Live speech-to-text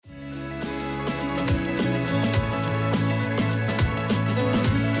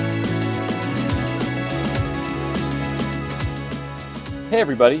Hey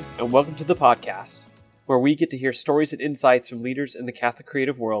everybody, and welcome to the podcast, where we get to hear stories and insights from leaders in the Catholic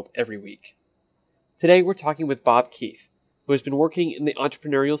creative world every week. Today we're talking with Bob Keith, who has been working in the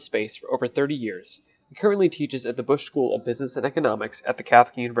entrepreneurial space for over 30 years and currently teaches at the Bush School of Business and Economics at the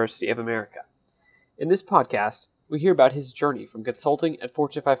Catholic University of America. In this podcast, we hear about his journey from consulting at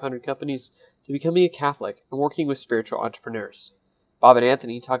Fortune 500 companies to becoming a Catholic and working with spiritual entrepreneurs. Bob and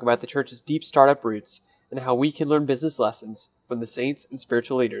Anthony talk about the church's deep startup roots and how we can learn business lessons from the saints and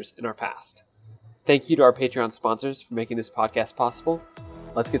spiritual leaders in our past. Thank you to our Patreon sponsors for making this podcast possible.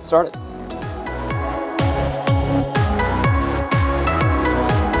 Let's get started.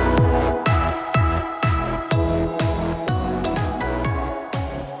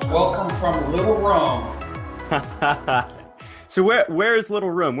 Welcome from Little Rome. So where is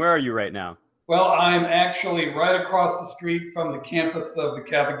Little Rome? Where are you right now? Well, I'm actually right across the street from the campus of the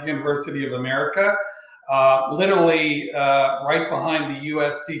Catholic University of America, literally right behind the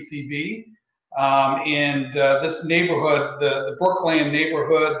USCCB. And this neighborhood, the Brookland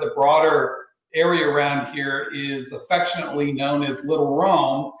neighborhood, the broader area around here is affectionately known as Little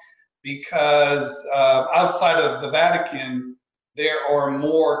Rome because outside of the Vatican, there are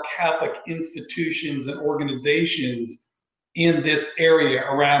more Catholic institutions and organizations in this area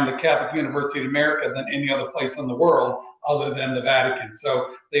around the Catholic University of America than any other place in the world other than the Vatican.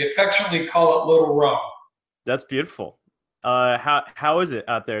 So they affectionately call it Little Rome. That's beautiful. How is it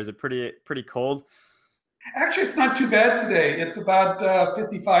out there? Is it pretty cold? Actually, it's not too bad today. It's about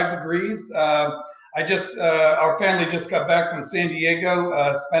 55 degrees. Our family just got back from San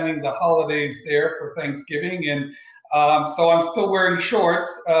Diego, spending the holidays there for Thanksgiving, and so I'm still wearing shorts,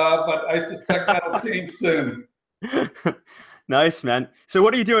 but I suspect that'll change soon. Nice, man. So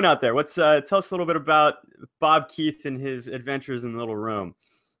what are you doing out there? Tell us a little bit about Bob Keith and his adventures in Little Rome.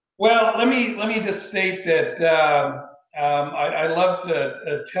 Well, let me just state that I love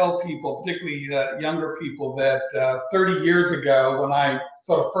to tell people, particularly younger people, that 30 years ago, when I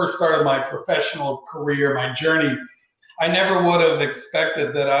sort of first started my professional career, my journey, I never would have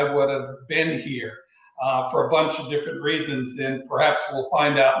expected that I would have been here for a bunch of different reasons, and perhaps we'll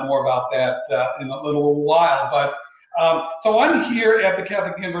find out more about that in a little while. But so I'm here at the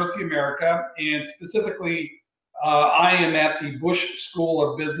Catholic University of America, and specifically, I am at the Bush School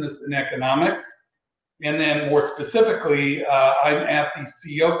of Business and Economics. And then more specifically, I'm at the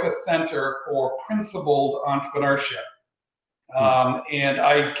Sioka Center for Principled Entrepreneurship. And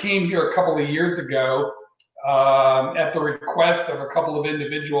I came here a couple of years ago at the request of a couple of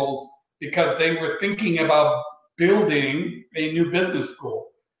individuals because they were thinking about building a new business school.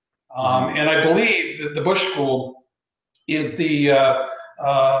 And I believe that the Bush School is the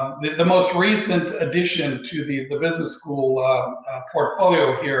most recent addition to the business school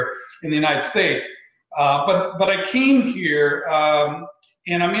portfolio here in the United States. But I came here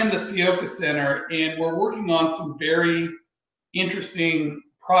and I'm in the Sioka Center, and we're working on some very interesting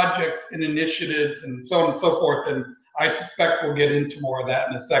projects and initiatives and so on and so forth. And I suspect we'll get into more of that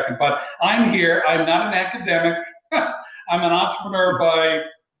in a second. But I'm here. I'm not an academic. I'm an entrepreneur by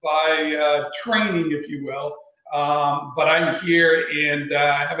training, if you will. But I'm here and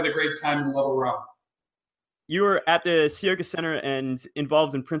having a great time in Little Rome. You were at the Sioka Center and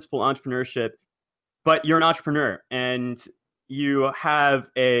involved in principal entrepreneurship, but you're an entrepreneur and you have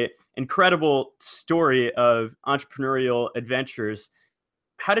an incredible story of entrepreneurial adventures.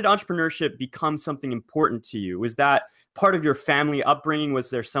 How did entrepreneurship become something important to you? Was that part of your family upbringing? Was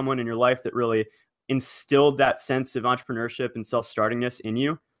there someone in your life that really instilled that sense of entrepreneurship and self-startingness in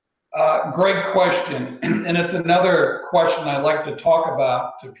you? Great question. And it's another question I like to talk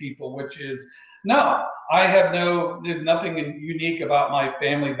about to people, which is, no, there's nothing unique about my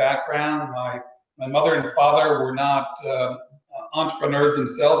family background. My mother and father were not entrepreneurs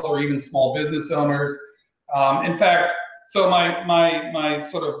themselves or even small business owners. In fact, so my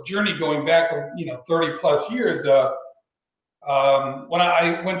sort of journey going back, 30 plus years, when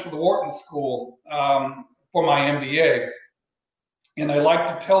I went to the Wharton School for my MBA, and I like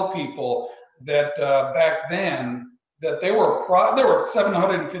to tell people that back then that there were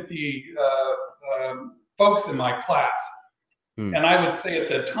 750 folks in my class. And I would say at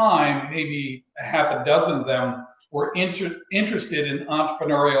the time, maybe a half a dozen of them were interested in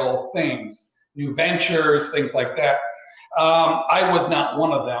entrepreneurial things, new ventures, things like that. I was not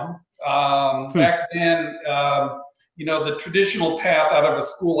one of them. Back then, the traditional path out of a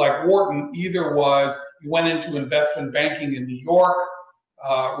school like Wharton either was you went into investment banking in New York,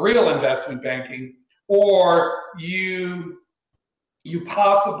 real investment banking, or you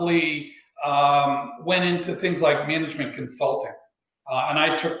possibly went into things like management consulting. And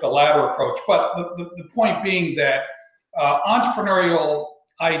I took the latter approach. But the point being that entrepreneurial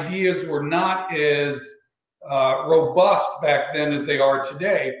ideas were not as robust back then as they are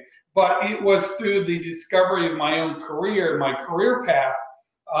today. But it was through the discovery of my own career, my career path,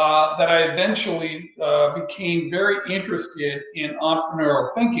 that I eventually became very interested in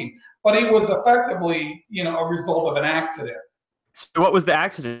entrepreneurial thinking. But it was effectively, a result of an accident. So what was the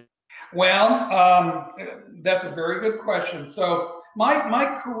accident? Well, that's a very good question. So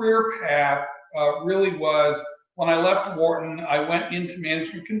my career path really was, when I left Wharton, I went into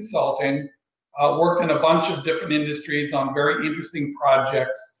management consulting, worked in a bunch of different industries on very interesting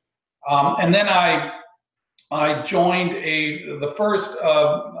projects. And then I joined the first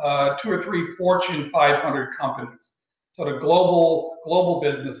of 2 or 3 Fortune 500 companies, sort of global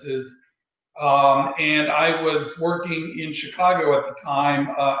businesses. And I was working in Chicago at the time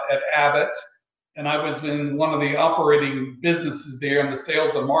at Abbott, and I was in one of the operating businesses there on the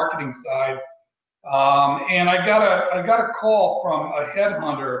sales and marketing side. And I got a call from a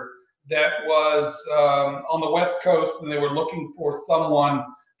headhunter that was on the West Coast, and they were looking for someone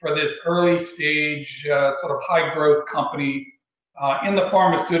for this early stage sort of high growth company in the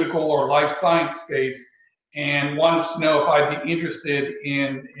pharmaceutical or life science space, and wanted to know if I'd be interested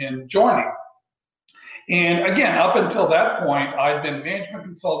in joining. And again, up until that point, I'd been management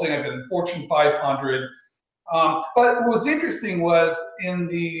consulting, I'd been in Fortune 500. But what was interesting was, in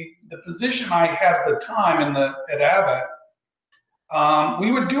the position I had at the time at Abbott,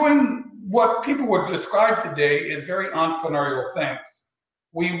 we were doing what people would describe today as very entrepreneurial things.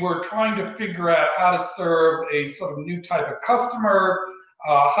 We were trying to figure out how to serve a sort of new type of customer,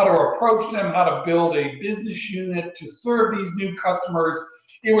 how to approach them, how to build a business unit to serve these new customers.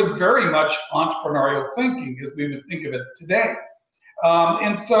 It was very much entrepreneurial thinking as we would think of it today.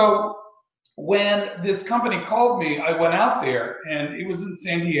 And so when this company called me, I went out there, and it was in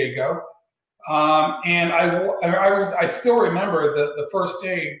San Diego. And I still remember the first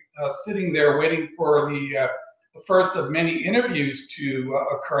day sitting there waiting for the first of many interviews to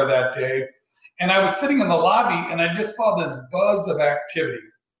occur that day. And I was sitting in the lobby, and I just saw this buzz of activity.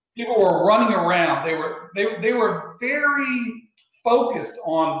 People were running around. They were very focused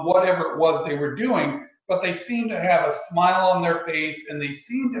on whatever it was they were doing, but they seemed to have a smile on their face, and they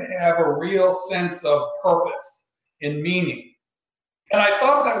seemed to have a real sense of purpose and meaning. And I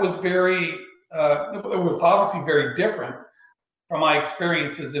thought that was it was obviously very different from my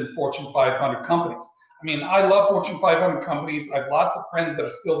experiences in Fortune 500 companies. I mean, I love Fortune 500 companies. I have lots of friends that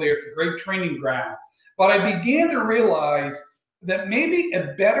are still there. It's a great training ground. But I began to realize that maybe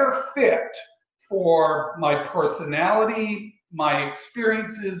a better fit for my personality, my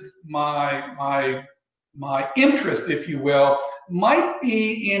experiences, my interest, if you will, might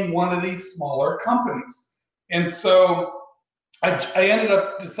be in one of these smaller companies. And so I ended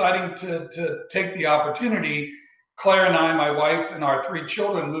up deciding to take the opportunity. Claire and I, my wife, and our 3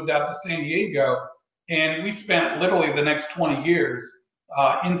 children moved out to San Diego, and we spent literally the next 20 years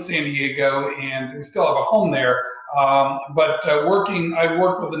in San Diego, and we still have a home there. But I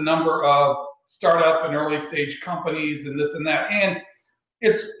worked with a number of startup and early stage companies and this and that. And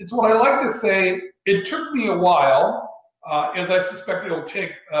it's what I like to say, it took me a while, as I suspect it'll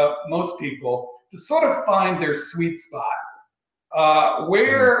take most people, to sort of find their sweet spot,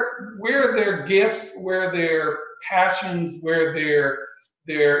 where their gifts, where their passions, where the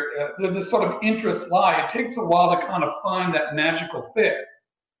sort of interests lie. It takes a while to kind of find that magical fit.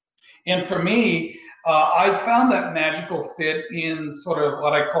 And for me, I found that magical fit in sort of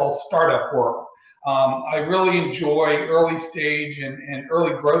what I call startup world. I really enjoy early stage and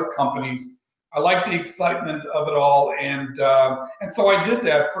early growth companies. I like the excitement of it all, and so I did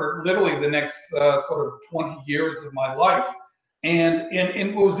that for literally the next sort of 20 years of my life.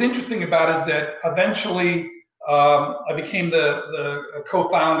 And what was interesting about it is that eventually I became the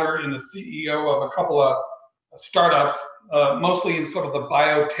co-founder and the CEO of a couple of startups, mostly in sort of the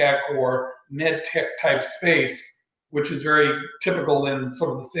biotech or med tech type space, which is very typical in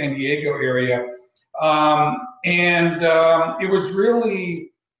sort of the San Diego area. It was really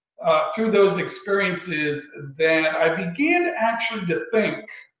through those experiences that I began actually to think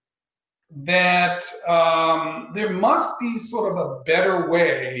that there must be sort of a better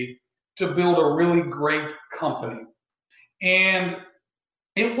way to build a really great company. And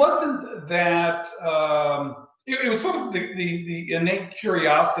it wasn't that, it was sort of the innate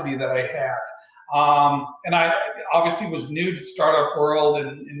curiosity that I had. And I obviously was new to startup world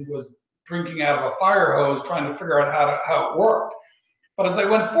and was drinking out of a fire hose trying to figure out how it worked. But as I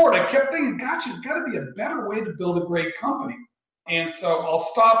went forward, I kept thinking, gosh, there's got to be a better way to build a great company. And so I'll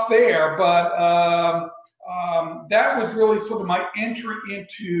stop there, but that was really sort of my entry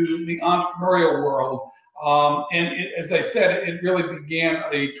into the entrepreneurial world. As I said, it really began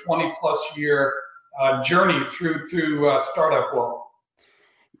a 20-plus year journey through startup world.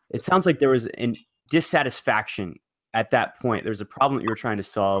 It sounds like there was a dissatisfaction at that point. There was a problem that you were trying to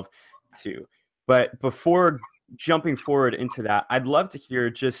solve too. But before jumping forward into that, I'd love to hear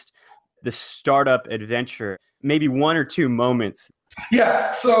just the startup adventure, maybe one or two moments.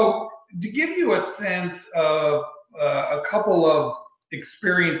 Yeah. So to give you a sense of a couple of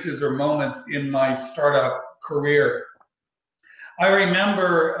experiences or moments in my startup career, I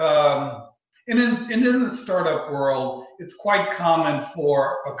remember, in the startup world, it's quite common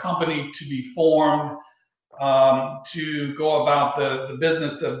for a company to be formed, to go about the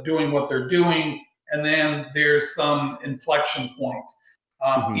business of doing what they're doing, and then there's some inflection point.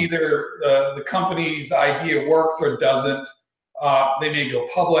 Either the company's idea works or doesn't. They may go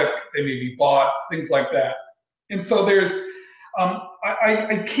public, they may be bought, things like that. And so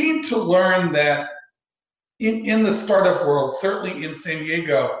I came to learn that in the startup world, certainly in San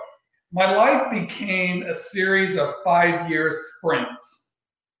Diego, my life became a series of 5-year sprints.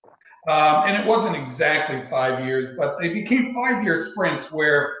 And it wasn't exactly 5 years, but they became 5-year sprints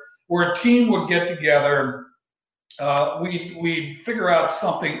where a team would get together. We'd figure out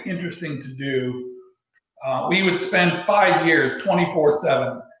something interesting to do. We would spend 5 years,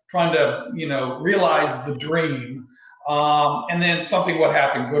 24/7, trying to, realize the dream. And then something would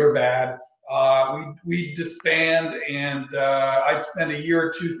happen, good or bad. We'd disband, and I'd spend a year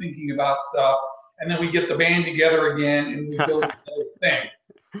or two thinking about stuff, and then we get the band together again, and we build another thing.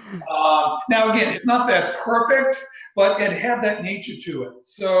 Now, again, it's not that perfect, but it had that nature to it.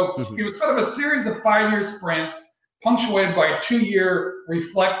 So it was sort of a series of 5-year sprints, punctuated by 2-year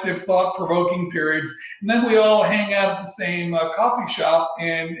reflective, thought-provoking periods, and then we all hang out at the same coffee shop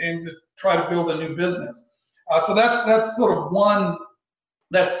and just try to build a new business. So that's sort of one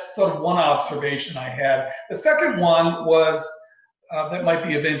observation I had. The second one was that might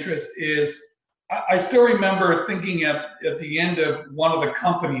be of interest is I still remember thinking at the end of one of the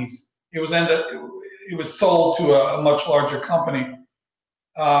companies, it was sold to a much larger company.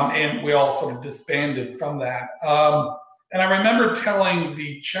 And we all sort of disbanded from that. And I remember telling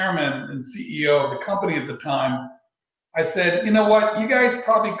the chairman and CEO of the company at the time, I said, you know what, you guys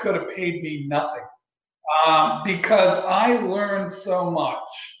probably could have paid me nothing because I learned so much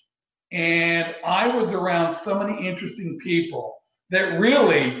and I was around so many interesting people that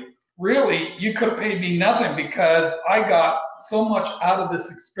really, you could have paid me nothing because I got so much out of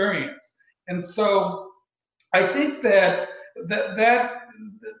this experience. And so I think that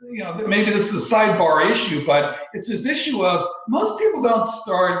maybe this is a sidebar issue, but it's this issue of most people don't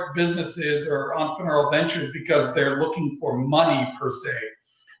start businesses or entrepreneurial ventures because they're looking for money per se.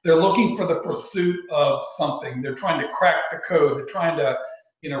 They're looking for the pursuit of something. They're trying to crack the code. They're trying to,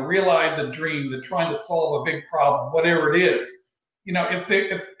 realize a dream. They're trying to solve a big problem, whatever it is.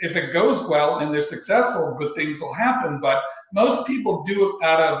 If it goes well and they're successful, good things will happen. But most people do it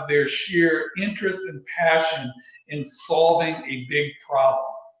out of their sheer interest and passion in solving a big problem.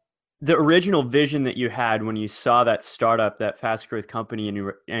 The original vision that you had when you saw that startup, that fast growth company,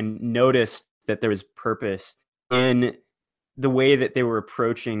 and noticed that there was purpose in the way that they were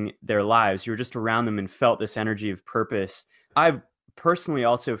approaching their lives, you were just around them and felt this energy of purpose. I've personally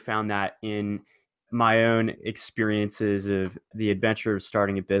also found that in my own experiences of the adventure of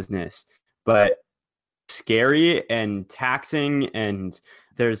starting a business, but scary and taxing. And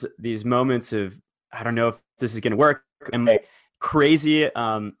there's these moments of, I don't know if this is going to work. Am I crazy?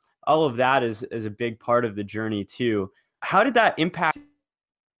 All of that is a big part of the journey too. How did that impact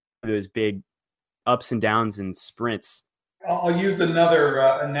those big ups and downs and sprints? I'll use another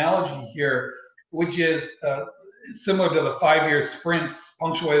analogy here, which is similar to the 5-year sprints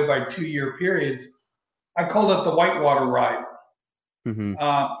punctuated by 2-year periods. I called it the whitewater ride.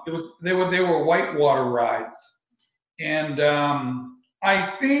 They were whitewater rides, and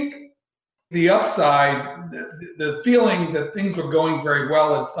I think the upside, the feeling that things were going very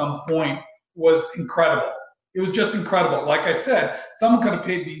well at some point was incredible. It was just incredible. Like I said, someone could have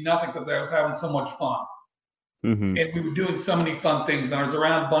paid me nothing because I was having so much fun. And we were doing so many fun things. And I was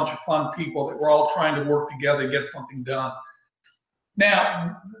around a bunch of fun people that were all trying to work together to get something done.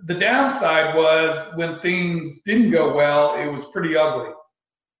 Now, the downside was when things didn't go well, it was pretty ugly.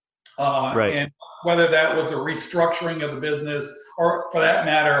 Right. And whether that was a restructuring of the business or, for that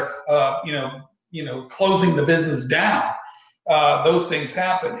matter, closing the business down, those things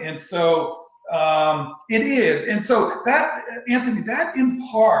happen. And so it is. And so that, Anthony, that in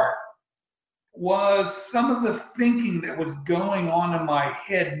part was some of the thinking that was going on in my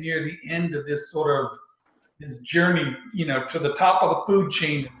head near the end of this sort of his journey, to the top of the food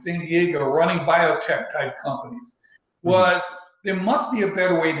chain in San Diego, running biotech type companies, was there must be a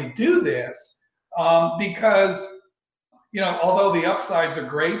better way to do this, because although the upsides are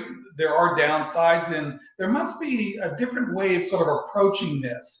great, there are downsides, and there must be a different way of sort of approaching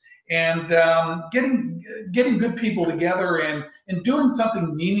this, and getting good people together and doing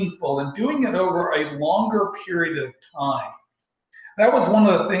something meaningful and doing it over a longer period of time. That was one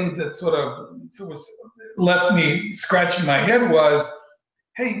of the things that sort of left me scratching my head was,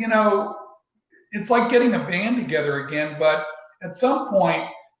 hey, it's like getting a band together again, but at some point,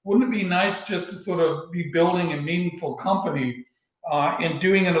 wouldn't it be nice just to sort of be building a meaningful company and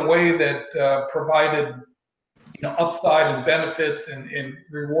doing it in a way that provided upside and benefits and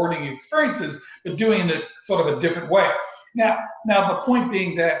rewarding experiences, but doing it sort of a different way. Now the point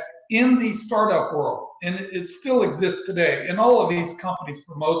being that in the startup world, and it still exists today, and all of these companies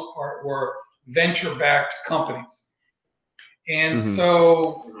for the most part were venture-backed companies. And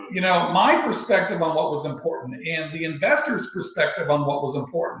so, my perspective on what was important and the investor's perspective on what was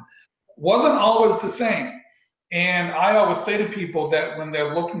important wasn't always the same. And I always say to people that when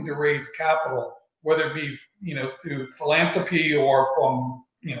they're looking to raise capital, whether it be, through philanthropy or from,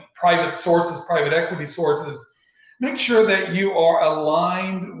 private sources, private equity sources, make sure that you are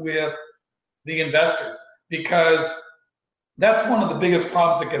aligned with the investors, because that's one of the biggest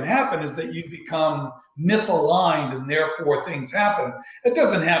problems that can happen, is that you become misaligned and therefore things happen. It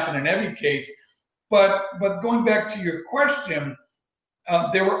doesn't happen in every case, but going back to your question,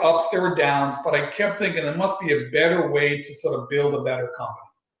 there were ups, there were downs, but I kept thinking there must be a better way to sort of build a better company.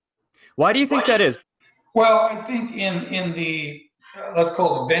 Why do you think that is? Well, I think in the, let's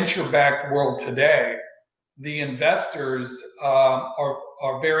call it venture-backed world today, the investors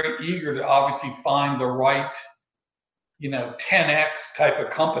are very eager to obviously find the right 10x type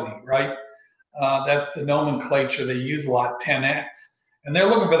of company, right? That's the nomenclature they use a lot, 10x. And they're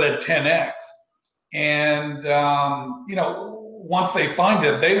looking for that 10x. And, once they find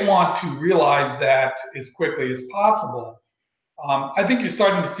it, they want to realize that as quickly as possible. I think you're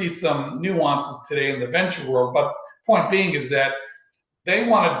starting to see some nuances today in the venture world, but point being is that they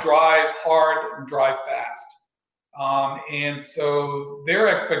want to drive hard and drive fast. And so their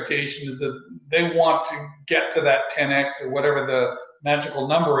expectation is that they want to get to that 10x or whatever the magical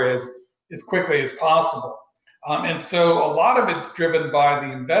number is as quickly as possible. And so a lot of it's driven by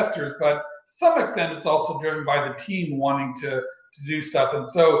the investors, but to some extent it's also driven by the team wanting to do stuff. And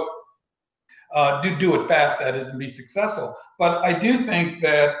so do it fast, that is, and be successful. But I do think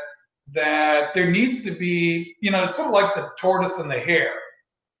that there needs to be, it's sort of like the tortoise and the hare,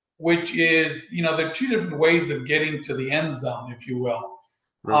 which is, there are two different ways of getting to the end zone, if you will.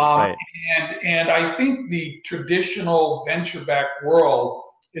 Right. And I think the traditional venture-backed world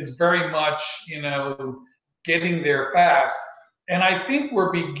is very much, getting there fast. And I think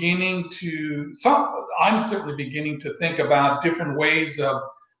we're beginning to, I'm certainly beginning to think about different ways of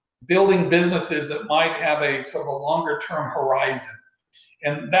building businesses that might have a sort of a longer-term horizon.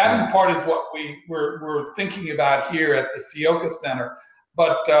 And that in part is what we're thinking about here at the Sioka Center.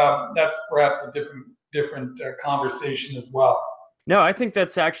 But that's perhaps a different conversation as well. No, I think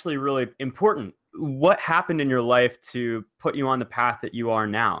that's actually really important. What happened in your life to put you on the path that you are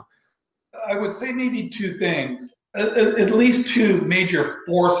now? I would say maybe two things, at least two major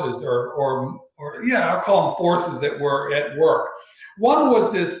forces, or I'll call them forces that were at work. One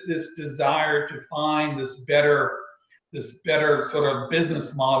was this desire to find this better sort of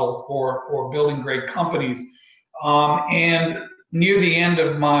business model for building great companies, and near the end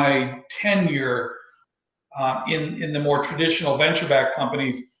of my tenure in the more traditional venture-backed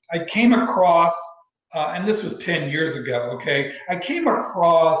companies, I came across, and this was 10 years ago, okay? I came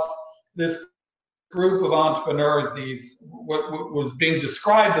across this group of entrepreneurs, what was being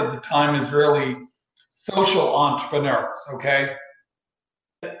described at the time as really social entrepreneurs, okay?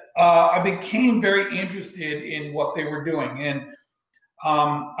 I became very interested in what they were doing. And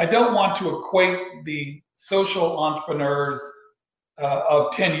I don't want to equate the social entrepreneurs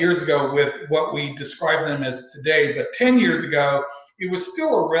of 10 years ago with what we describe them as today. But 10 years ago, it was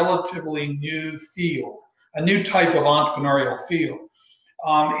still a relatively new field, a new type of entrepreneurial field.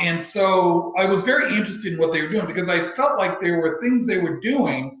 And so I was very interested in what they were doing, because I felt like there were things they were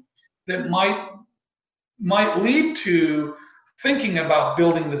doing that might lead to thinking about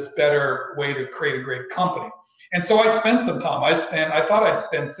building this better way to create a great company. And so I spent some time. I thought I'd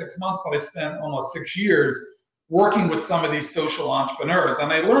spend 6 months, but I spent almost 6 years working with some of these social entrepreneurs,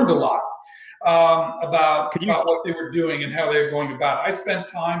 and I learned a lot about what they were doing and how they were going about it. I spent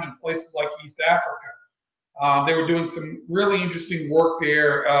time in places like East Africa. They were doing some really interesting work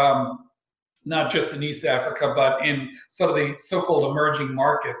there not just in East Africa, but in sort of the so-called emerging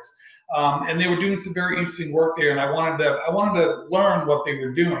markets. And they were doing some very interesting work there, and I wanted to learn what they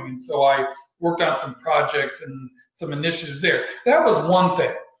were doing, and so I worked on some projects and some initiatives there. That was one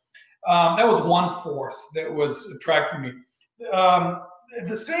thing. That was one force that was attracting me. At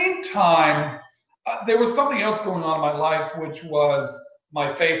the same time, there was something else going on in my life, which was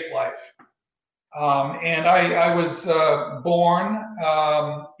my faith life. And I was born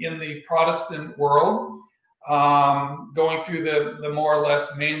in the Protestant world, going through the more or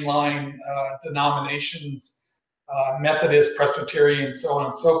less mainline denominations, Methodist, Presbyterian, so on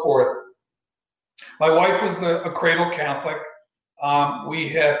and so forth. My wife was a cradle Catholic. We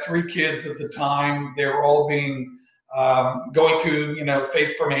had 3 kids at the time. They were all being going through,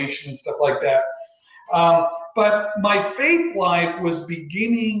 faith formation and stuff like that. But my faith life was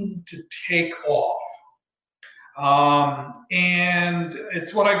beginning to take off. And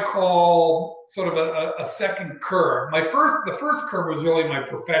it's what I call sort of a second curve. The first curve was really my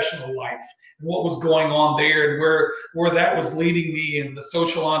professional life and what was going on there and where that was leading me and the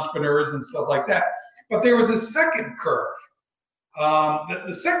social entrepreneurs and stuff like that. But there was a second curve.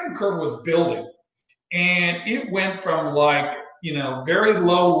 The second curve was building, and it went from very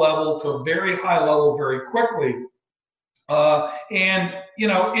low level to a very high level very quickly. And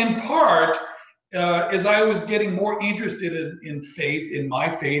in part, as I was getting more interested in faith, in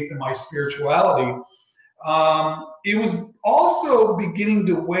my faith and my spirituality, it was also beginning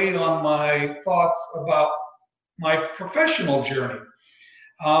to weigh on my thoughts about my professional journey.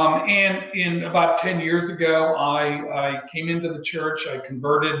 And in about 10 years ago, I came into the church, I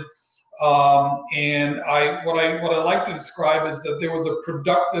converted, and what I like to describe is that there was a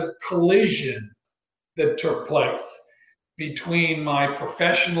productive collision that took place between my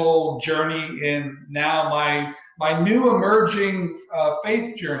professional journey and now my new emerging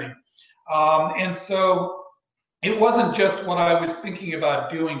faith journey. And so it wasn't just what I was thinking about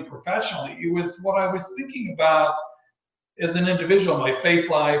doing professionally, it was what I was thinking about as an individual, my faith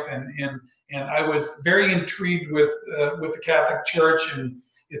life, and I was very intrigued with the Catholic Church and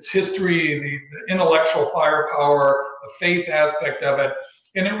its history, the intellectual firepower, the faith aspect of it,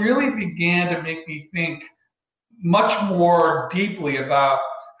 and it really began to make me think much more deeply about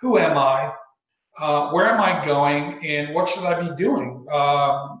who am I, where am I going, and what should I be doing,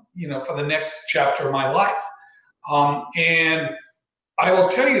 for the next chapter of my life. And I will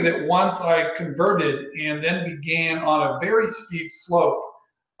tell you that once I converted and then began on a very steep slope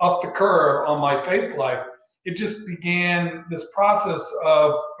up the curve on my faith life, it just began this process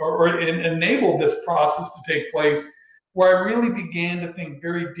or it enabled this process to take place where I really began to think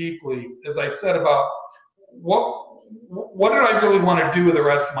very deeply, as I said, about what did I really want to do with the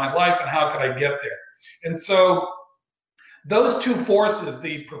rest of my life and how could I get there? And so those two forces,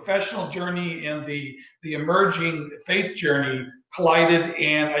 the professional journey and the emerging faith journey, collided,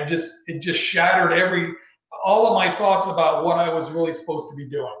 and it just shattered all of my thoughts about what I was really supposed to be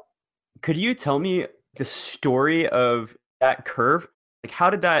doing. Could you tell me the story of that curve? Like, how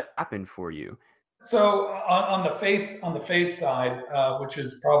did that happen for you? So on the faith side, which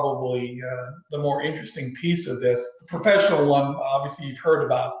is probably the more interesting piece of this, the professional one, obviously you've heard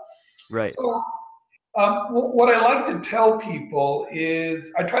about. Right. So what I like to tell people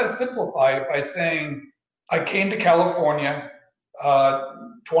is I try to simplify it by saying I came to California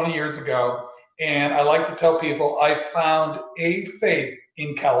 20 years ago, and I like to tell people I found a faith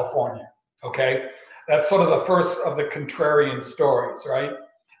in California. Okay, that's sort of the first of the contrarian stories, right?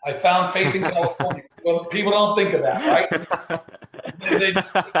 I found faith in California. Well, people don't think of that, right? They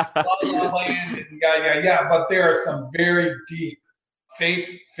just think land and yeah. But there are some very deep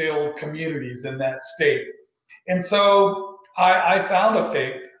faith-filled communities in that state. And so I found a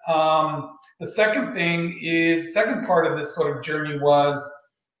faith. The second part of this sort of journey was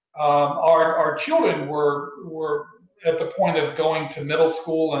our children were at the point of going to middle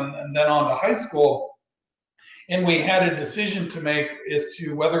school and then on to high school. And we had a decision to make as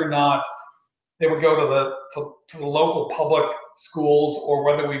to whether or not they would go to the local public schools or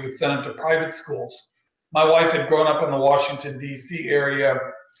whether we would send them to private schools. My wife had grown up in the Washington, D.C. area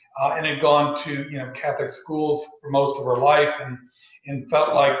and had gone to Catholic schools for most of her life and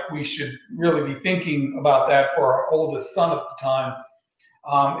felt like we should really be thinking about that for our oldest son at the time.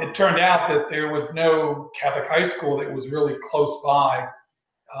 It turned out that there was no Catholic high school that was really close by,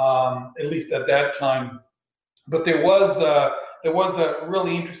 at least at that time. But there was a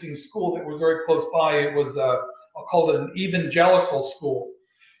really interesting school that was very close by. It was I'll call it an evangelical school.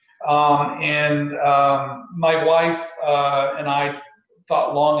 And my wife and I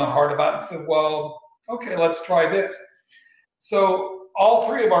thought long and hard about it and said, well, okay, let's try this. So all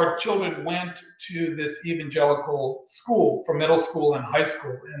three of our children went to this evangelical school for middle school and high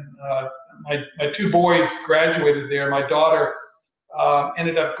school. And my two boys graduated there. My daughter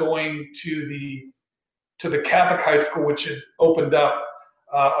ended up going to the Catholic high school, which had opened up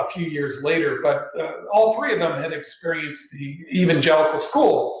a few years later. But all three of them had experienced the evangelical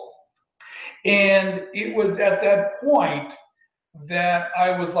school. And it was at that point that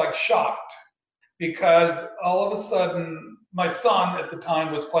I was like shocked, because all of a sudden my son at the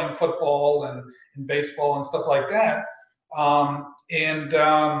time was playing football and baseball and stuff like that.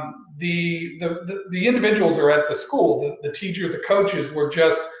 The individuals are at the school, the teachers, the coaches were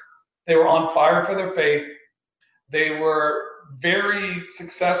they were on fire for their faith. They were very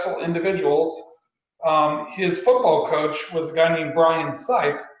successful individuals. His football coach was a guy named Brian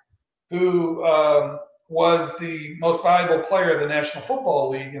Sipe, who was the most valuable player of the National Football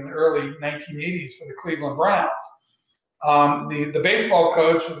League in the early 1980s for the Cleveland Browns. The baseball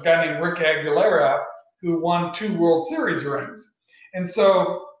coach was a guy named Rick Aguilera, who won 2 World Series rings. And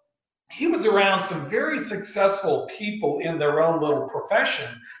so he was around some very successful people in their own little profession,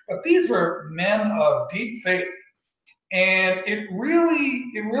 but these were men of deep faith. And it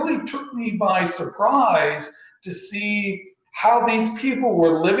really took me by surprise to see how these people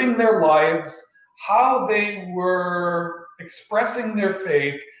were living their lives, how they were expressing their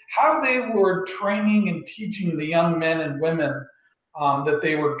faith, how they were training and teaching the young men and women that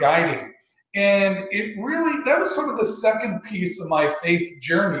they were guiding. And that was sort of the second piece of my faith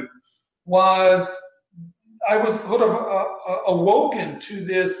journey, was I was sort of awoken to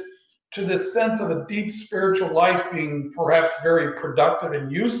this sense of a deep spiritual life being perhaps very productive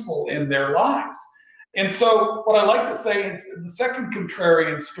and useful in their lives. And so what I like to say is the second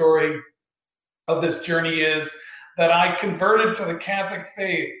contrarian story of this journey is that I converted to the Catholic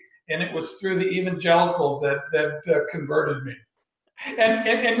faith, and it was through the evangelicals that converted me.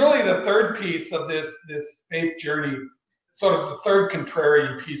 And really the third piece of this faith journey, sort of the third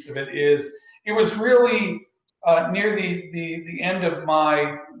contrarian piece of it, is it was really near the end of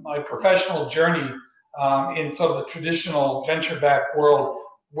my professional journey in sort of the traditional venture-backed world,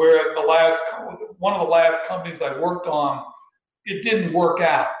 where one of the last companies I worked on, it didn't work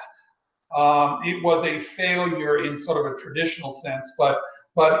out. It was a failure in sort of a traditional sense, but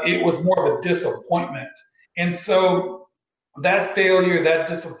it was more of a disappointment. And so that failure, that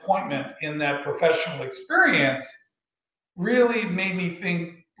disappointment in that professional experience really made me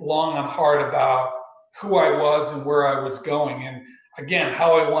think long and hard about who I was and where I was going, and again,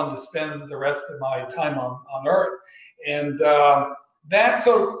 how I wanted to spend the rest of my time on earth. And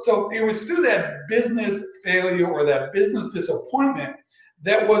so it was through that business failure or that business disappointment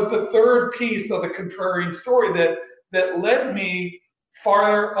that was the third piece of the contrarian story that led me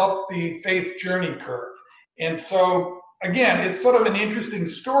farther up the faith journey curve. And so again, it's sort of an interesting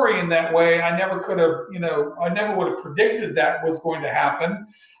story in that way. I never would have predicted that was going to happen.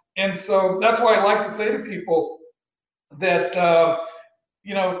 And so that's why I like to say to people that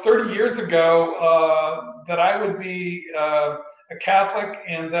 30 years ago, that I would be a Catholic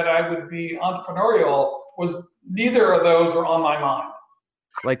and that I would be entrepreneurial, was neither of those are on my mind.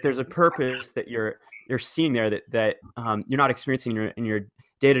 Like there's a purpose that you're seeing there that you're not experiencing in your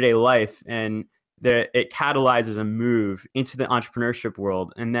day-to-day life, and that it catalyzes a move into the entrepreneurship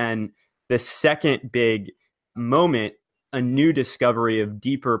world. And then the second big moment, a new discovery of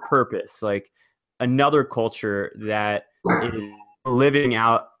deeper purpose, like another culture that is living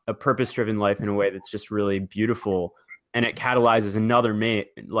out a purpose-driven life in a way that's just really beautiful, and it catalyzes another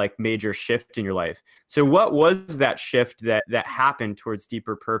major shift in your life. So what was that shift that happened towards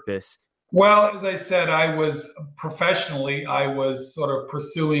deeper purpose? Well, as I said, I was sort of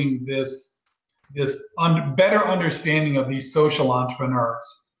pursuing this better understanding of these social entrepreneurs,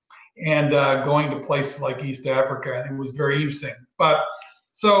 and going to places like East Africa, and it was very interesting. But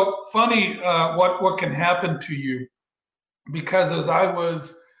so funny what can happen to you, because as I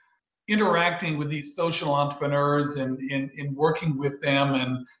was interacting with these social entrepreneurs and working with them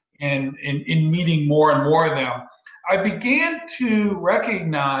and in meeting more and more of them, I began to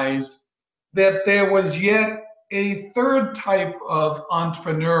recognize that there was yet a third type of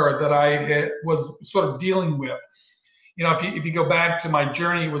entrepreneur that I was sort of dealing with. If you go back to my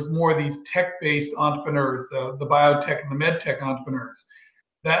journey, it was more these tech-based entrepreneurs, the biotech and the medtech entrepreneurs.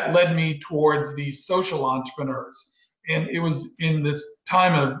 That led me towards these social entrepreneurs. And it was in this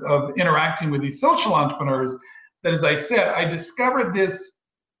time of interacting with these social entrepreneurs that, as I said, I discovered this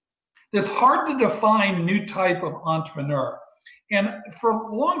hard to define new type of entrepreneur. And for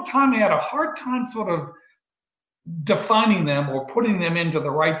a long time, I had a hard time sort of defining them or putting them into the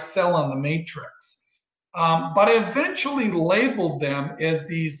right cell on the matrix. but I eventually labeled them as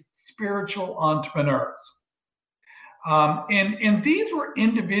these spiritual entrepreneurs. And these were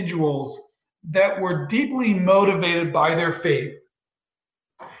individuals that were deeply motivated by their faith.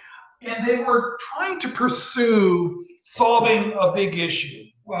 And they were trying to pursue solving a big issue,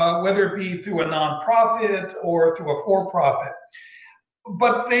 whether it be through a nonprofit or through a for-profit.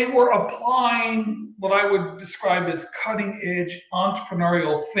 But they were applying what I would describe as cutting-edge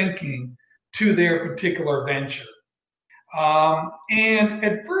entrepreneurial thinking to their particular venture. And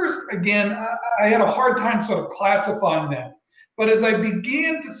at first, again, I had a hard time sort of classifying them. But as I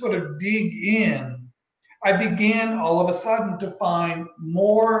began to sort of dig in, I began all of a sudden to find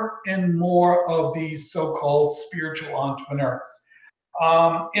more and more of these so-called spiritual entrepreneurs.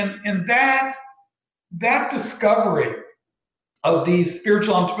 And that discovery of these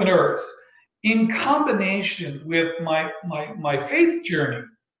spiritual entrepreneurs in combination with my faith journey,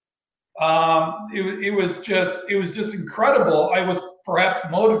 it was just incredible. I was perhaps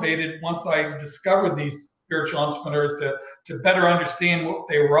motivated once I discovered these spiritual entrepreneurs to better understand what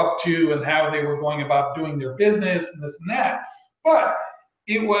they were up to and how they were going about doing their business and this and that. But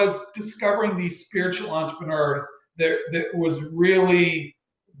it was discovering these spiritual entrepreneurs that was really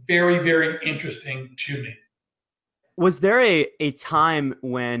very, very interesting to me. Was there a time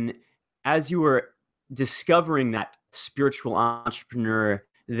when, as you were discovering that spiritual entrepreneur,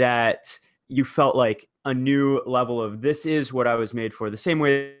 that you felt like a new level of this is what I was made for? The same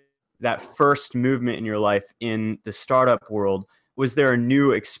way that first movement in your life in the startup world, was there a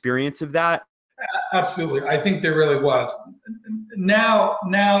new experience of that? Absolutely. I think there really was. Now,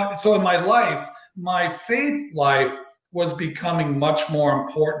 so in my life, my faith life was becoming much more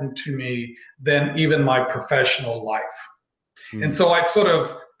important to me than even my professional life. Mm-hmm. And so I sort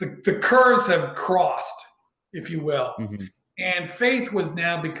of, the curves have crossed, if you will. Mm-hmm. And faith was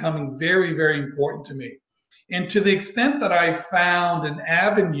now becoming very, very important to me. And to the extent that I found an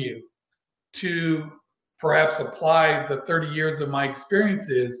avenue to perhaps apply the 30 years of my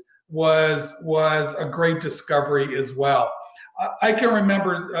experiences was a great discovery as well. I can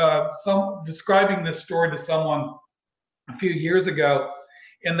remember describing this story to someone a few years ago,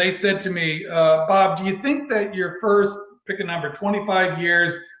 and they said to me, Bob, do you think that your first, pick a number, 25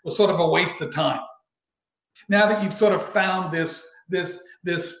 years was sort of a waste of time? Now that you've sort of found this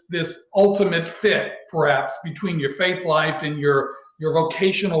ultimate fit, perhaps, between your faith life and your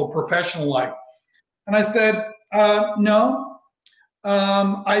vocational professional life. And I said, no,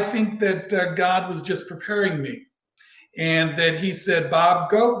 I think that God was just preparing me. And that he said, Bob,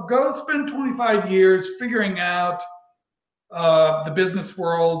 go spend 25 years figuring out the business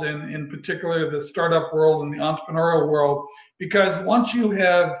world, and in particular the startup world and the entrepreneurial world, because once you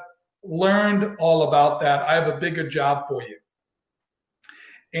have learned all about that, I have a bigger job for you.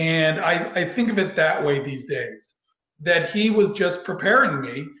 And I think of it that way these days, that he was just preparing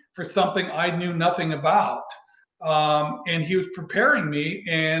me for something I knew nothing about. And he was preparing me,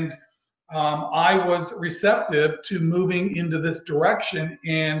 and I was receptive to moving into this direction,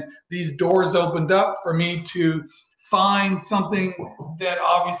 and these doors opened up for me to find something that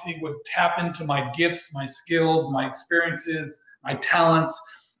obviously would tap into my gifts, my skills, my experiences, my talents,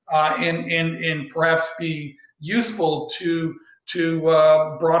 and perhaps be useful to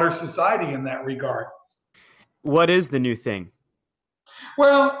broader society in that regard. What is the new thing?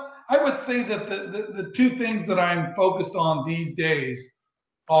 Well, I would say that the two things that I'm focused on these days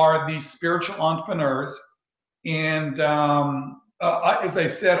are the spiritual entrepreneurs. And as I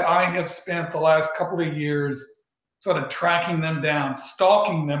said, I have spent the last couple of years sort of tracking them down,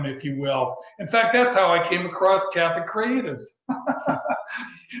 stalking them, if you will. In fact, that's how I came across Catholic Creatives.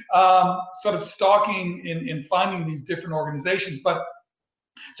 Sort of stalking and finding these different organizations. But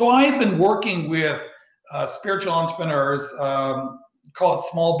so I have been working with spiritual entrepreneurs, called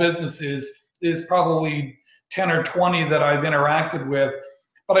small businesses. There's probably 10 or 20 that I've interacted with.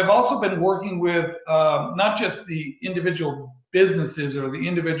 But I've also been working with not just the individual businesses or the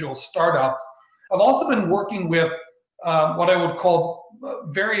individual startups. I've also been working with what I would call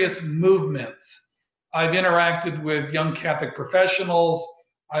various movements. I've interacted with young Catholic professionals.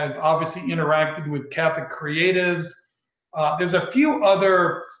 I've obviously interacted with Catholic creatives. There's a few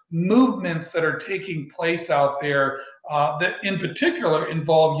other movements that are taking place out there that in particular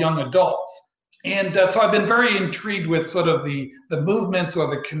involve young adults. And so I've been very intrigued with sort of the movements or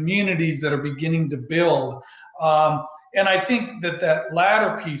the communities that are beginning to build. And I think that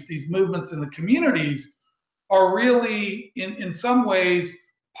latter piece, these movements in the communities, are really in some ways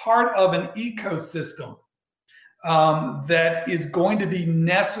part of an ecosystem that is going to be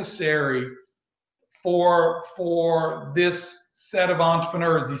necessary for this set of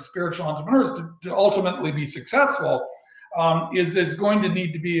entrepreneurs, these spiritual entrepreneurs, to ultimately be successful, is going to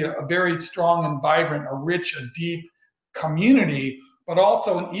need to be a very strong and vibrant, a rich, a deep community, but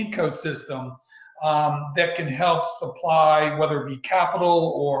also an ecosystem that can help supply, whether it be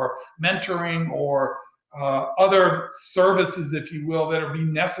capital or mentoring or other services, if you will, that are be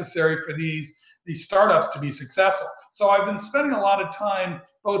necessary for these startups to be successful. So I've been spending a lot of time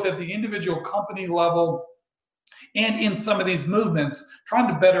both at the individual company level and in some of these movements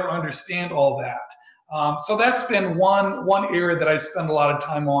trying to better understand all that. So that's been one area that I spend a lot of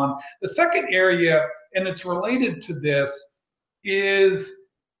time on. The second area, and it's related to this, is,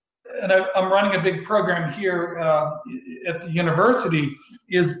 and I'm running a big program here at the university,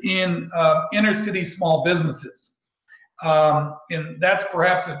 is in inner city small businesses. And that's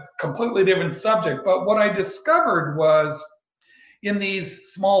perhaps a completely different subject. But what I discovered was in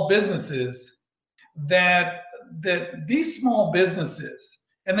these small businesses that these small businesses,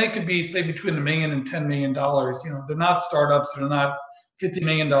 and they could be, say, between $1 million and $10 million, they're not startups, they're not $50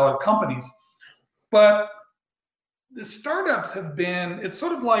 million companies. But the startups have been, it's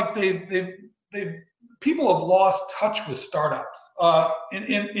sort of like people have lost touch with startups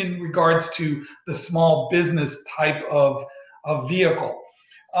in regards to the small business type of vehicle.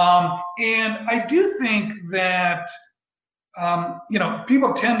 And I do think that,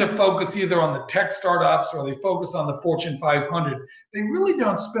 people tend to focus either on the tech startups or they focus on the Fortune 500. They really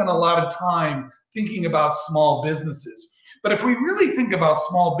don't spend a lot of time thinking about small businesses. But if we really think about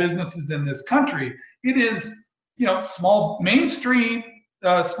small businesses in this country, it is, small mainstream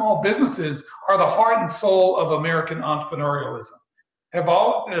small businesses are the heart and soul of American entrepreneurialism.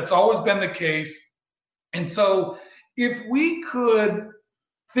 It's always been the case. And so if we could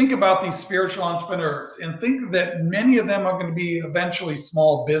think about these spiritual entrepreneurs and think that many of them are going to be eventually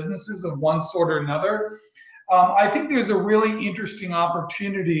small businesses of one sort or another, I think there's a really interesting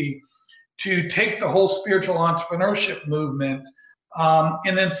opportunity to take the whole spiritual entrepreneurship movement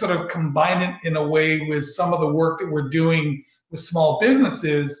and then sort of combine it in a way with some of the work that we're doing with small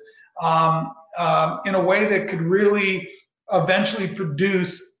businesses in a way that could really eventually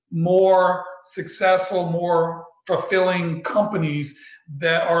produce more successful, more fulfilling companies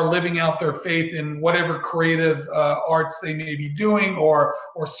that are living out their faith in whatever creative arts they may be doing or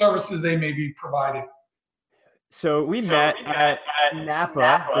services they may be providing. So we met at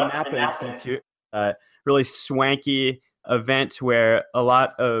Napa, the Napa Institute, really swanky event where a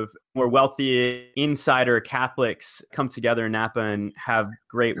lot of more wealthy insider Catholics come together in Napa and have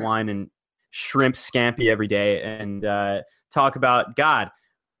great wine and shrimp scampi every day and talk about God.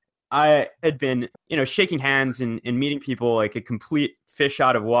 I had been, shaking hands and meeting people like a complete fish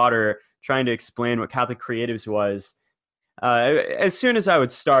out of water, trying to explain what Catholic Creatives was. As soon as I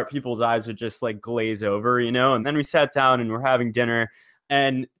would start, people's eyes would just like glaze over, and then we sat down and we're having dinner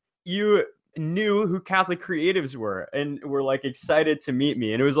and you knew who Catholic Creatives were and were like excited to meet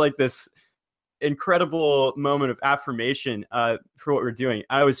me. And it was like this incredible moment of affirmation for what we're doing.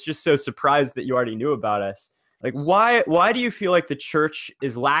 I was just so surprised that you already knew about us. Like, why do you feel like the church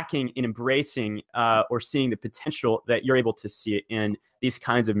is lacking in embracing or seeing the potential that you're able to see in these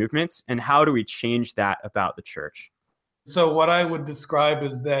kinds of movements? And how do we change that about the church? So what I would describe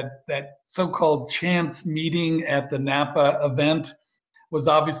is that so-called chance meeting at the Napa event was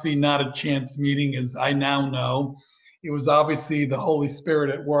obviously not a chance meeting, as I now know. It was obviously the Holy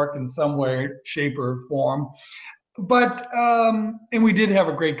Spirit at work in some way, shape, or form. But and we did have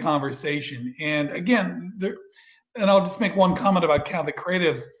a great conversation. And again, and I'll just make one comment about Catholic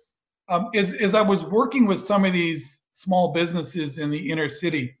Creatives. As I was working with some of these small businesses in the inner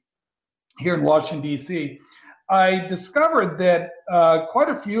city here in Washington, D.C., I discovered that quite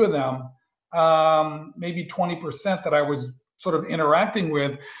a few of them, maybe 20% that I was sort of interacting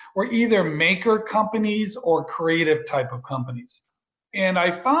with, were either maker companies or creative type of companies. And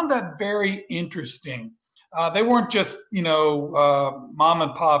I found that very interesting. They weren't just, mom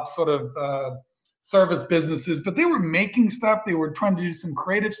and pop sort of service businesses, but they were making stuff. They were trying to do some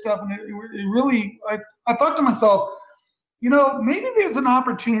creative stuff. And it really, I thought to myself, maybe there's an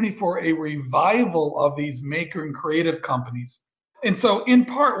opportunity for a revival of these maker and creative companies. And so in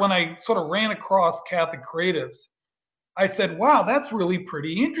part, when I sort of ran across Catholic Creatives, I said, wow, that's really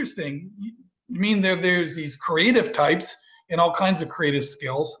pretty interesting. I mean, there's these creative types and all kinds of creative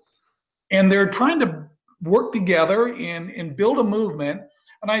skills, and they're trying to work together and build a movement.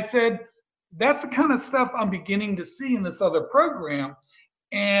 And I said, that's the kind of stuff I'm beginning to see in this other program.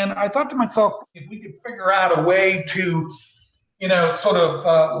 And I thought to myself, if we could figure out a way to, sort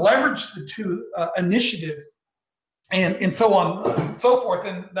of leverage the two initiatives and so on and so forth.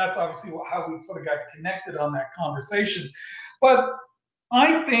 And that's obviously how we sort of got connected on that conversation. But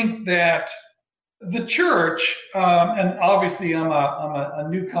I think that the church, and obviously I'm a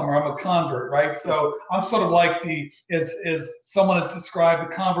newcomer, I'm a convert, right? So I'm sort of like as someone has described,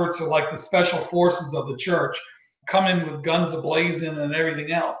 the converts are like the special forces of the church, come in with guns ablazing and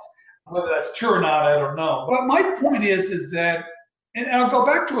everything else. Whether that's true or not, I don't know. But my point is that, and I'll go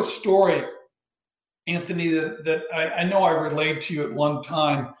back to a story, Anthony, that I know I relayed to you at one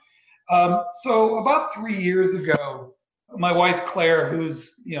time. So about 3 years ago, my wife Claire,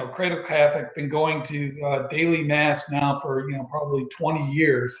 who's cradle Catholic, been going to daily mass now for probably 20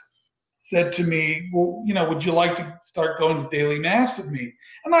 years, said to me, "Well, would you like to start going to daily mass with me?"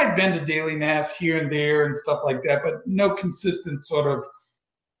 And I'd been to daily mass here and there and stuff like that, but no consistent sort of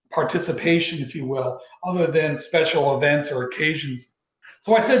participation, if you will, other than special events or occasions.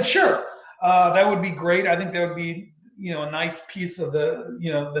 So I said, "Sure, that would be great. I think that would be a nice piece of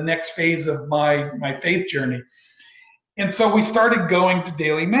the next phase of my faith journey." And so we started going to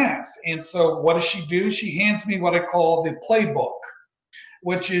daily mass. And so what does she do? She hands me what I call the playbook,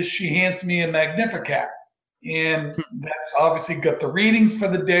 which is she hands me a Magnificat. And that's obviously got the readings for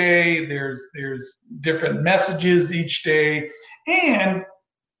the day. There's different messages each day. And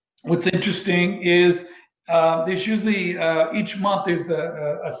what's interesting is there's usually each month there's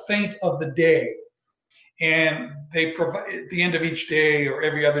a saint of the day. And they provide at the end of each day or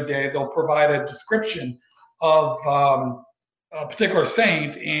every other day, they'll provide a description of a particular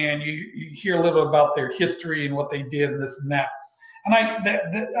saint, and you hear a little about their history and what they did, and this and that. And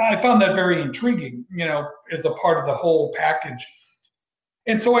I found that very intriguing, as a part of the whole package.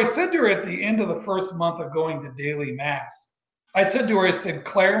 And so I said to her at the end of the first month of going to daily mass, I said,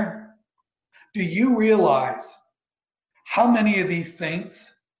 "Claire, do you realize how many of these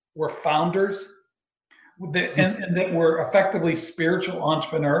saints were founders and that were effectively spiritual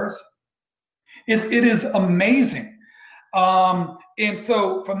entrepreneurs?" It is amazing. And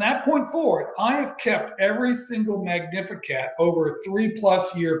so from that point forward, I have kept every single Magnificat over a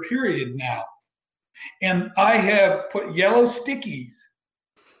 3+ year period now. And I have put yellow stickies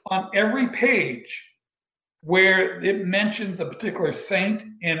on every page where it mentions a particular saint,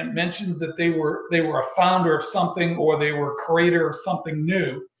 and it mentions that they were a founder of something, or they were a creator of something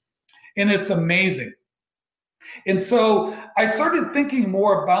new. And it's amazing. And so I started thinking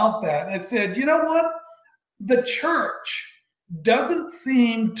more about that. And I said, you know what? The church doesn't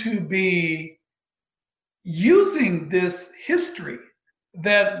seem to be using this history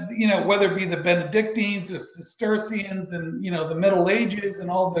that, whether it be the Benedictines, the Cistercians, and, the Middle Ages and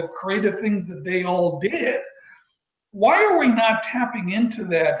all the creative things that they all did. Why are we not tapping into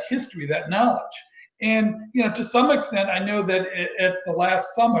that history, that knowledge? And, to some extent, I know that at the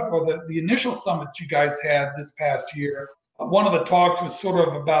last summit, or the initial summit you guys had this past year, one of the talks was sort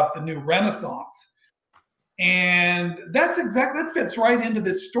of about the new Renaissance. And that fits right into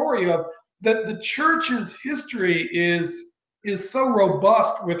this story of that the church's history is so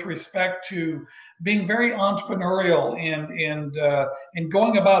robust with respect to being very entrepreneurial and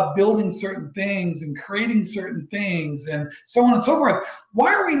going about building certain things and creating certain things and so on and so forth.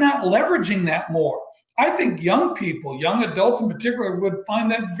 Why are we not leveraging that more? I think young people, young adults in particular, would find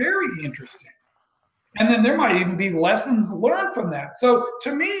that very interesting. And then there might even be lessons learned from that. So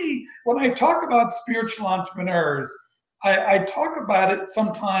to me, when I talk about spiritual entrepreneurs, I talk about it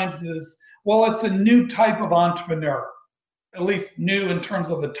sometimes as, well, it's a new type of entrepreneur, at least new in terms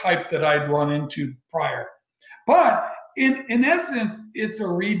of the type that I'd run into prior. But in essence, it's a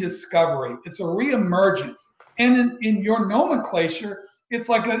rediscovery. It's a reemergence. And in your nomenclature, it's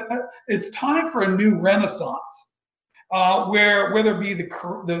like it's time for a new renaissance. Where whether it be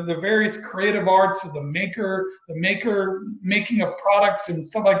the various creative arts or the making of products and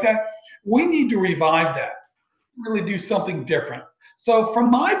stuff like that, we need to revive that, really do something different. So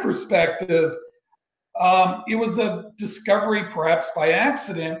from my perspective, it was a discovery perhaps by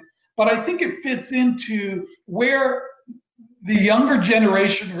accident, but I think it fits into where the younger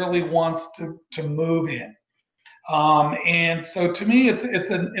generation really wants to move in. And so to me, it's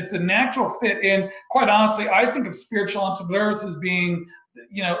a natural fit. And quite honestly, I think of spiritual entrepreneurs as being,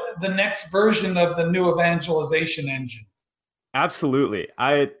 the next version of the new evangelization engine. Absolutely.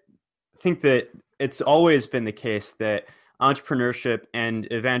 I think that it's always been the case that entrepreneurship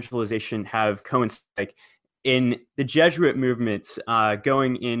and evangelization have coincided. Like in the Jesuit movements,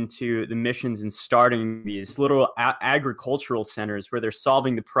 going into the missions and starting these little agricultural centers where they're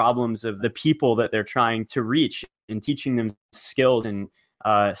solving the problems of the people that they're trying to reach and teaching them skills and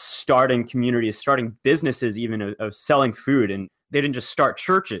starting communities, starting businesses, even of selling food. And they didn't just start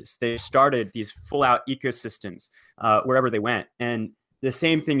churches, they started these full out ecosystems wherever they went. And the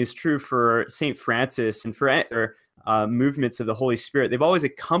same thing is true for St. Francis and for movements of the Holy Spirit, they've always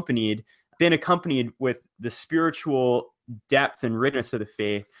been accompanied with the spiritual depth and richness of the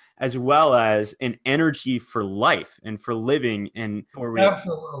faith, as well as an energy for life and for living. And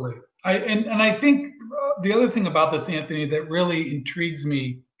absolutely. I think the other thing about this, Anthony, that really intrigues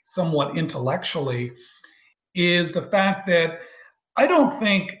me somewhat intellectually is the fact that I don't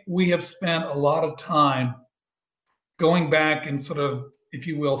think we have spent a lot of time going back and sort of, if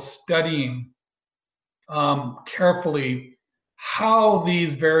you will, studying carefully how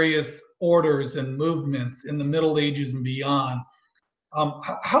these various orders and movements in the Middle Ages and beyond,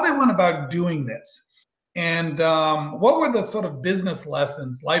 how they went about doing this. And what were the sort of business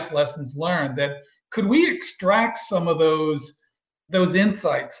lessons, life lessons learned that could we extract some of those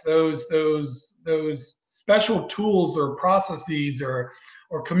insights, those special tools or processes or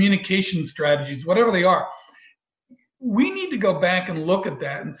communication strategies, whatever they are. We need to go back and look at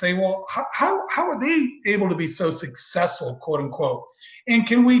that and say, well, how are they able to be so successful, quote unquote? And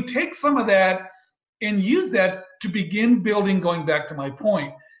can we take some of that and use that to begin building, going back to my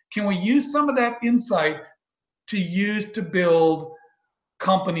point, can we use some of that insight to use to build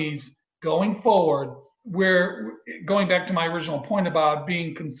companies going forward, where, going back to my original point about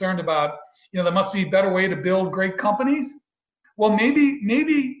being concerned about, there must be a better way to build great companies? Well,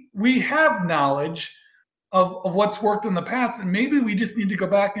 maybe we have knowledge of what's worked in the past, and maybe we just need to go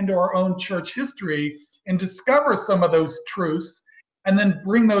back into our own church history and discover some of those truths and then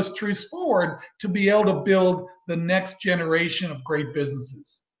bring those truths forward to be able to build the next generation of great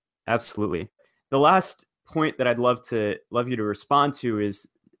businesses. Absolutely. The last point that I'd love you to respond to is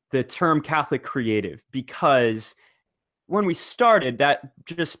the term Catholic creative, because when we started, that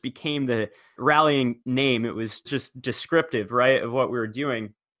just became the rallying name. It was just descriptive, right, of what we were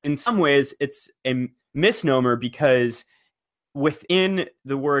doing. In some ways, it's a misnomer, because within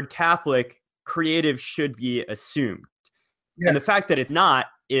the word Catholic, creative should be assumed. Yes. And the fact that it's not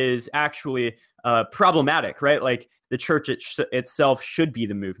is actually problematic, right? Like the church itself should be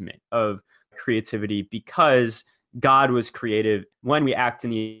the movement of creativity, because God was creative. When we act in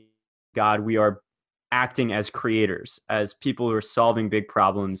the God, we are acting as creators, as people who are solving big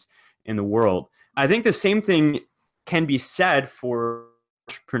problems in the world. I think the same thing can be said for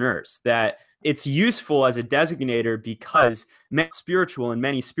entrepreneurs, that it's useful as a designator because many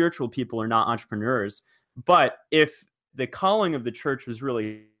spiritual people are not entrepreneurs. But if the calling of the church was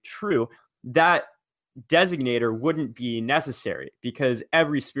really true, that designator wouldn't be necessary, because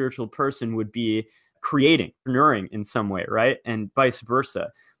every spiritual person would be creating, entrepreneuring in some way, right? And vice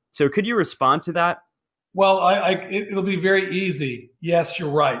versa. So could you respond to that? Well, it'll be very easy. Yes, you're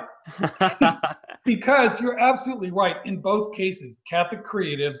right. Because you're absolutely right in both cases, Catholic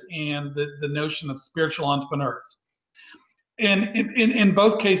creatives and the notion of spiritual entrepreneurs. And in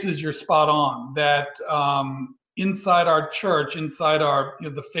both cases, you're spot on that inside our church, inside our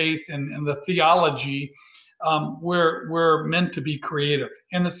the faith and the theology, we're meant to be creative.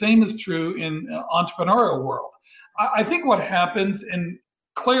 And the same is true in entrepreneurial world. I think what happens, and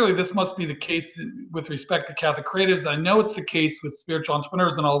clearly this must be the case with respect to Catholic creatives, I know it's the case with spiritual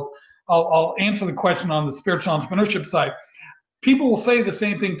entrepreneurs, and I'll answer the question on the spiritual entrepreneurship side. People will say the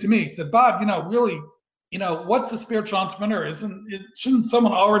same thing to me. Said, Bob, really, what's a spiritual entrepreneur? Shouldn't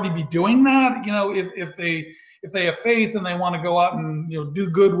someone already be doing that? If they have faith and they want to go out and do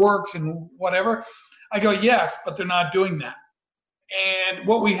good works and whatever. I go, yes, but they're not doing that. And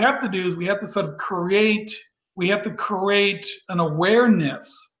what we have to do is we have to sort of create an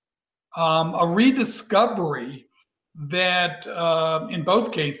awareness, a rediscovery that in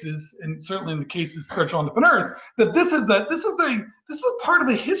both cases, and certainly in the case of spiritual entrepreneurs, that this is a part of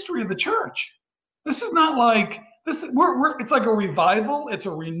the history of the church. This is not like this. It's like a revival. It's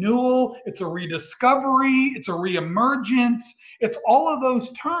a renewal. It's a rediscovery. It's a reemergence. It's all of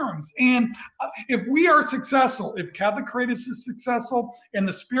those terms. And if we are successful, if Catholic Creatives is successful, and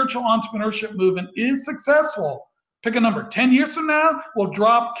the spiritual entrepreneurship movement is successful, pick a number. 10 years from now, we'll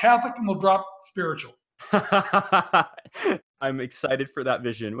drop Catholic and we'll drop spiritual. I'm excited for that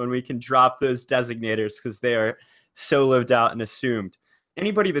vision when we can drop those designators, because they are so lived out and assumed.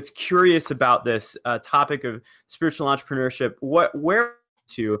 Anybody that's curious about this topic of spiritual entrepreneurship, where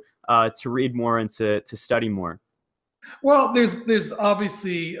to read more and to study more? Well, there's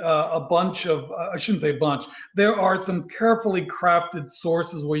obviously a bunch of, I shouldn't say a bunch, there are some carefully crafted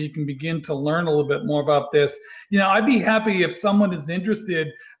sources where you can begin to learn a little bit more about this. I'd be happy if someone is interested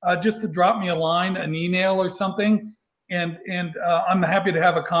just to drop me a line, an email or something, and I'm happy to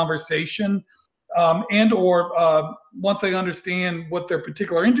have a conversation. And or once I understand what their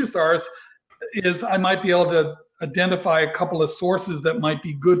particular interests are, is I might be able to identify a couple of sources that might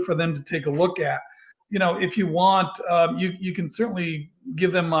be good for them to take a look at. if you want, you can certainly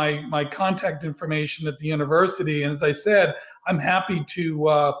give them my contact information at the university. And as I said, I'm happy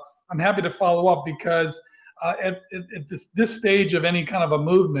to follow up, because at this stage of any kind of a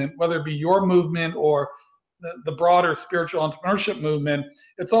movement, whether it be your movement or the broader spiritual entrepreneurship movement,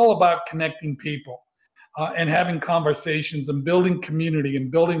 it's all about connecting people and having conversations and building community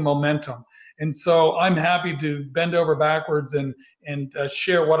and building momentum. And so I'm happy to bend over backwards and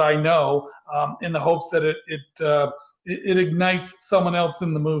share what I know, in the hopes that it ignites someone else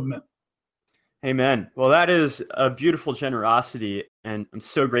in the movement. Amen. Well, that is a beautiful generosity, and I'm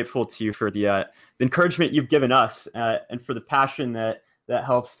so grateful to you for the encouragement you've given us, and for the passion that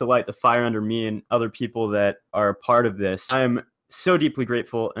helps to light the fire under me and other people that are a part of this. I'm so deeply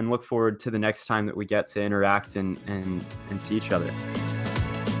grateful and look forward to the next time that we get to interact and see each other.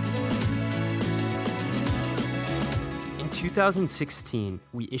 In 2016,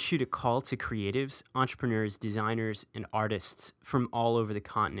 we issued a call to creatives, entrepreneurs, designers, and artists from all over the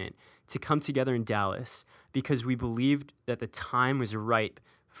continent to come together in Dallas, because we believed that the time was ripe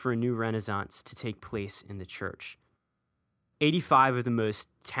for a new renaissance to take place in the church. 85 of the most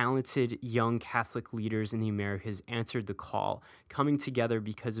talented young Catholic leaders in the Americas answered the call, coming together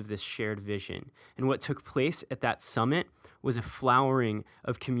because of this shared vision. And what took place at that summit was a flowering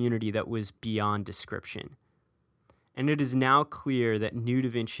of community that was beyond description. And it is now clear that new Da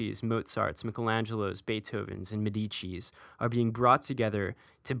Vinci's, Mozart's, Michelangelo's, Beethoven's, and Medici's are being brought together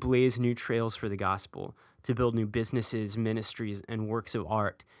to blaze new trails for the gospel, to build new businesses, ministries, and works of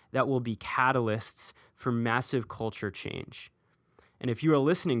art that will be catalysts for massive culture change. And if you are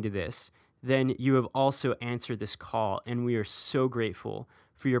listening to this, then you have also answered this call, and we are so grateful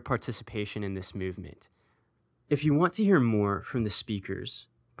for your participation in this movement. If you want to hear more from the speakers,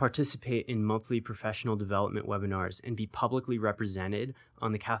 participate in monthly professional development webinars, and be publicly represented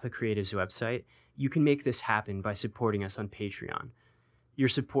on the Catholic Creatives website, you can make this happen by supporting us on Patreon. Your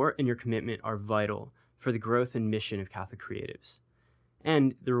support and your commitment are vital for the growth and mission of Catholic Creatives.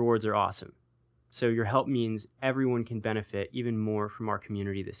 And the rewards are awesome. So your help means everyone can benefit even more from our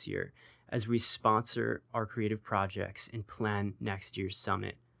community this year as we sponsor our creative projects and plan next year's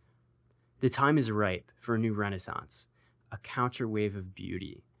summit. The time is ripe for a new renaissance, a counter wave of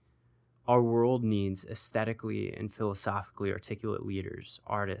beauty. Our world needs aesthetically and philosophically articulate leaders,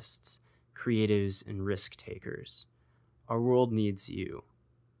 artists, creatives, and risk takers. Our world needs you.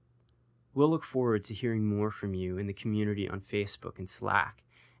 We'll look forward to hearing more from you in the community on Facebook and Slack,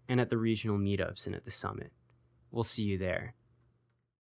 and at the regional meetups and at the summit. We'll see you there.